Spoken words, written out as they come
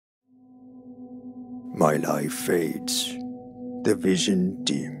My life fades, the vision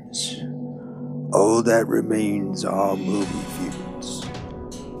dims. All that remains are movie feuds.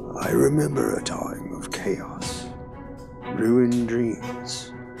 I remember a time of chaos, ruined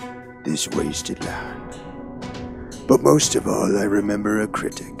dreams, this wasted land. But most of all, I remember a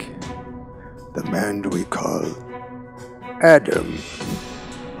critic, the man we call Adam,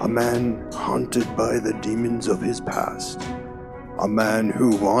 a man haunted by the demons of his past, a man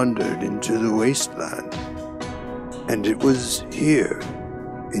who wandered into the wasteland. And it was here,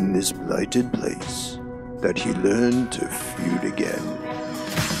 in this blighted place, that he learned to feud again.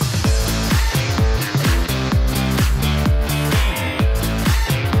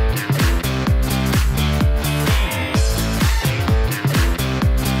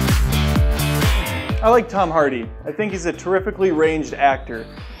 I like Tom Hardy. I think he's a terrifically ranged actor.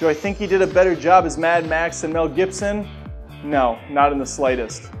 Do I think he did a better job as Mad Max than Mel Gibson? No, not in the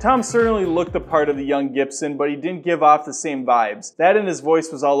slightest. Tom certainly looked the part of the young Gibson, but he didn't give off the same vibes. That and his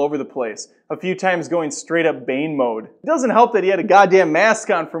voice was all over the place, a few times going straight up Bane mode. It doesn't help that he had a goddamn mask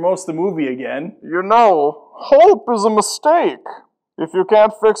on for most of the movie again. You know, hope is a mistake. If you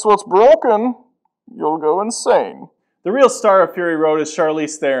can't fix what's broken, you'll go insane. The real star of Fury Road is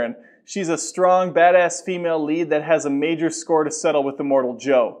Charlize Theron. She's a strong, badass female lead that has a major score to settle with Immortal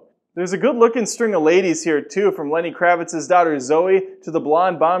Joe. There's a good-looking string of ladies here, too, from Lenny Kravitz's daughter Zoe to the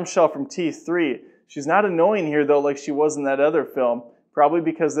blonde bombshell from T3. She's not annoying here, though, like she was in that other film, probably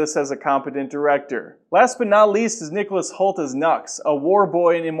because this has a competent director. Last but not least is Nicholas Hoult as Nux, a war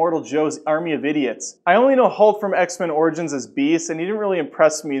boy in Immortal Joe's army of idiots. I only know Hoult from X-Men Origins as Beast, and he didn't really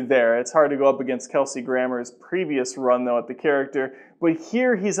impress me there. It's hard to go up against Kelsey Grammer's previous run, though, at the character. But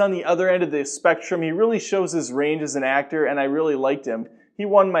here, he's on the other end of the spectrum. He really shows his range as an actor, and I really liked him. He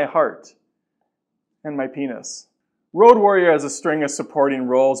won my heart. And my penis. Road Warrior has a string of supporting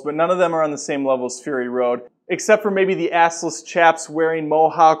roles, but none of them are on the same level as Fury Road, except for maybe the assless chaps wearing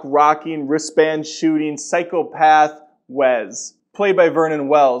mohawk, rocking, wristband shooting, psychopath Wes, played by Vernon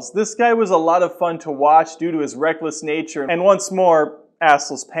Wells. This guy was a lot of fun to watch due to his reckless nature, and once more,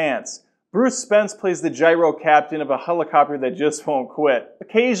 assless pants. Bruce Spence plays the gyro captain of a helicopter that just won't quit.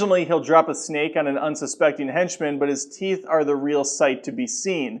 Occasionally, he'll drop a snake on an unsuspecting henchman, but his teeth are the real sight to be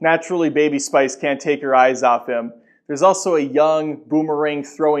seen. Naturally, Baby Spice can't take her eyes off him. There's also a young,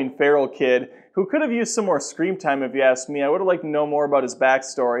 boomerang-throwing feral kid who could have used some more screen time if you ask me. I would have liked to know more about his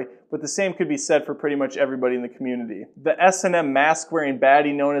backstory, but the same could be said for pretty much everybody in the community. The S&M mask-wearing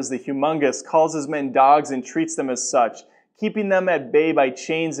baddie known as the Humongous calls his men dogs and treats them as such, keeping them at bay by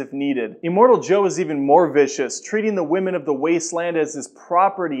chains if needed. Immortal Joe is even more vicious, treating the women of the wasteland as his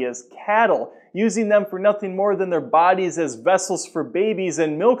property, as cattle, using them for nothing more than their bodies as vessels for babies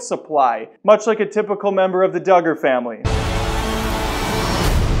and milk supply, much like a typical member of the Duggar family.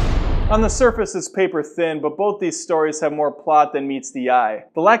 On the surface, it's paper thin, but both these stories have more plot than meets the eye.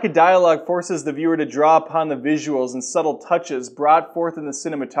 The lack of dialogue forces the viewer to draw upon the visuals and subtle touches brought forth in the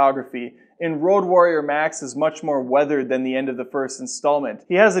cinematography. In Road Warrior, Max is much more weathered than the end of the first installment.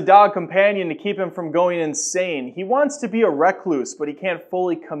 He has a dog companion to keep him from going insane. He wants to be a recluse, but he can't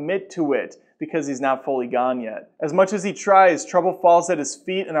fully commit to it because he's not fully gone yet. As much as he tries, trouble falls at his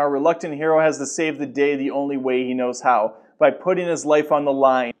feet, and our reluctant hero has to save the day the only way he knows how, by putting his life on the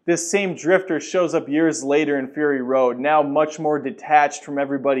line. This same drifter shows up years later in Fury Road, now much more detached from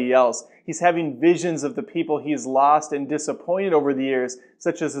everybody else. He's having visions of the people he's lost and disappointed over the years,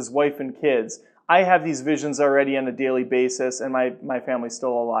 such as his wife and kids. I have these visions already on a daily basis, and my family's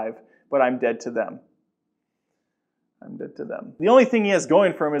still alive, but I'm dead to them. I'm dead to them. The only thing he has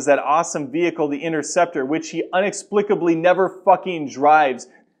going for him is that awesome vehicle, the Interceptor, which he inexplicably never fucking drives.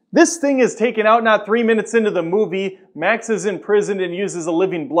 This thing is taken out not 3 minutes into the movie. Max is imprisoned and uses a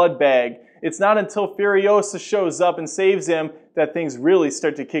living blood bag. It's not until Furiosa shows up and saves him that things really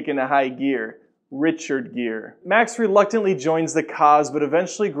start to kick into high gear. Richard gear. Max reluctantly joins the cause, but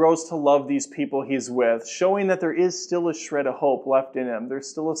eventually grows to love these people he's with, showing that there is still a shred of hope left in him. There's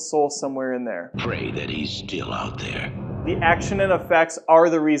still a soul somewhere in there. Pray that he's still out there. The action and effects are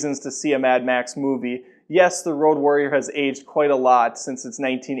the reasons to see a Mad Max movie. Yes, the Road Warrior has aged quite a lot since its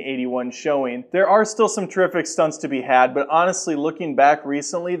 1981 showing. There are still some terrific stunts to be had, but honestly, looking back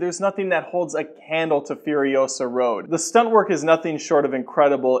recently, there's nothing that holds a candle to Furiosa Road. The stunt work is nothing short of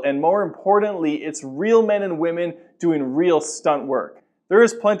incredible, and more importantly, it's real men and women doing real stunt work. There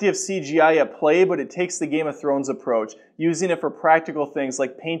is plenty of CGI at play, but it takes the Game of Thrones approach, using it for practical things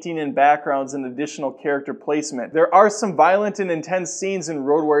like painting in backgrounds and additional character placement. There are some violent and intense scenes in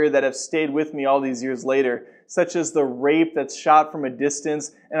Road Warrior that have stayed with me all these years later, such as the rape that's shot from a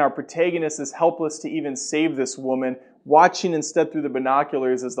distance, and our protagonist is helpless to even save this woman, watching instead through the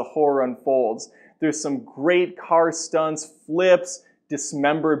binoculars as the horror unfolds. There's some great car stunts, flips,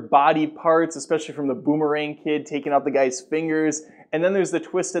 dismembered body parts, especially from the Boomerang Kid taking out the guy's fingers. And then there's the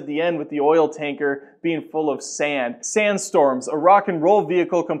twist at the end with the oil tanker being full of sand. Sandstorms, a rock and roll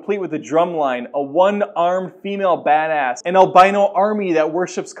vehicle complete with a drum line, a one-armed female badass, an albino army that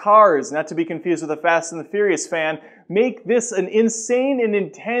worships cars, not to be confused with a Fast and the Furious fan, make this an insane and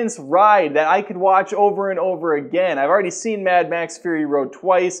intense ride that I could watch over and over again. I've already seen Mad Max Fury Road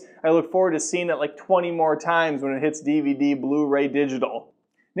twice. I look forward to seeing it like 20 more times when it hits DVD, Blu-ray, digital.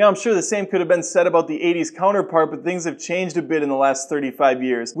 Now, I'm sure the same could have been said about the 80s counterpart, but things have changed a bit in the last 35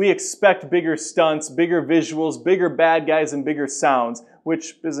 years. We expect bigger stunts, bigger visuals, bigger bad guys, and bigger sounds,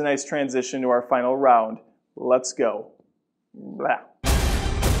 which is a nice transition to our final round. Let's go. Blah.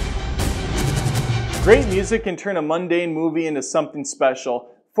 Great music can turn a mundane movie into something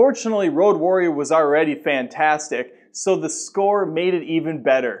special. Fortunately, Road Warrior was already fantastic, so the score made it even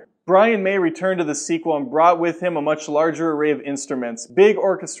better. Brian May returned to the sequel and brought with him a much larger array of instruments. Big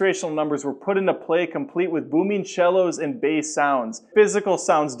orchestrational numbers were put into play, complete with booming cellos and bass sounds. Physical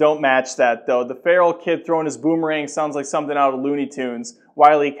sounds don't match that, though. The feral kid throwing his boomerang sounds like something out of Looney Tunes.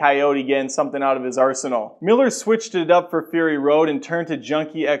 Wile E. Coyote getting something out of his arsenal. Miller switched it up for Fury Road and turned to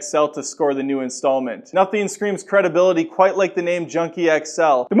Junkie XL to score the new installment. Nothing screams credibility quite like the name Junkie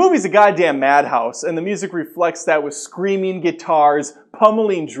XL. The movie's a goddamn madhouse, and the music reflects that with screaming guitars,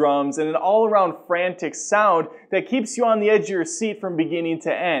 pummeling drums, and an all-around frantic sound that keeps you on the edge of your seat from beginning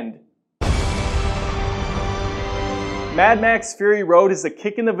to end. Mad Max Fury Road is a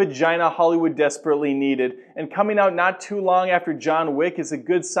kick in the vagina Hollywood desperately needed, and coming out not too long after John Wick is a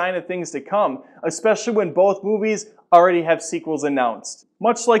good sign of things to come, especially when both movies already have sequels announced.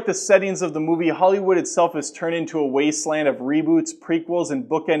 Much like the settings of the movie, Hollywood itself has turned into a wasteland of reboots, prequels, and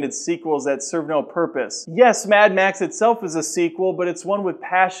bookended sequels that serve no purpose. Yes, Mad Max itself is a sequel, but it's one with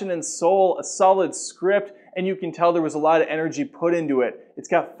passion and soul, a solid script, and you can tell there was a lot of energy put into it. It's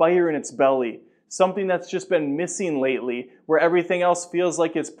got fire in its belly. Something that's just been missing lately, where everything else feels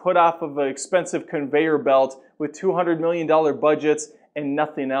like it's put off of an expensive conveyor belt with $200 million budgets and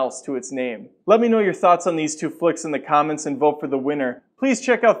nothing else to its name. Let me know your thoughts on these two flicks in the comments and vote for the winner. Please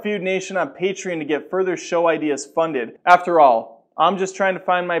check out Feud Nation on Patreon to get further show ideas funded. After all, I'm just trying to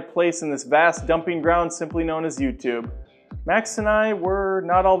find my place in this vast dumping ground simply known as YouTube. Max and I were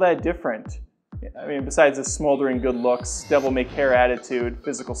not all that different. I mean, besides his smoldering good looks, devil-may-care attitude,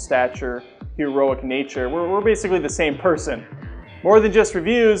 physical stature, heroic nature, we're basically the same person. More than just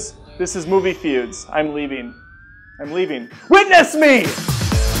reviews, this is Movie Feuds. I'm leaving. Witness me!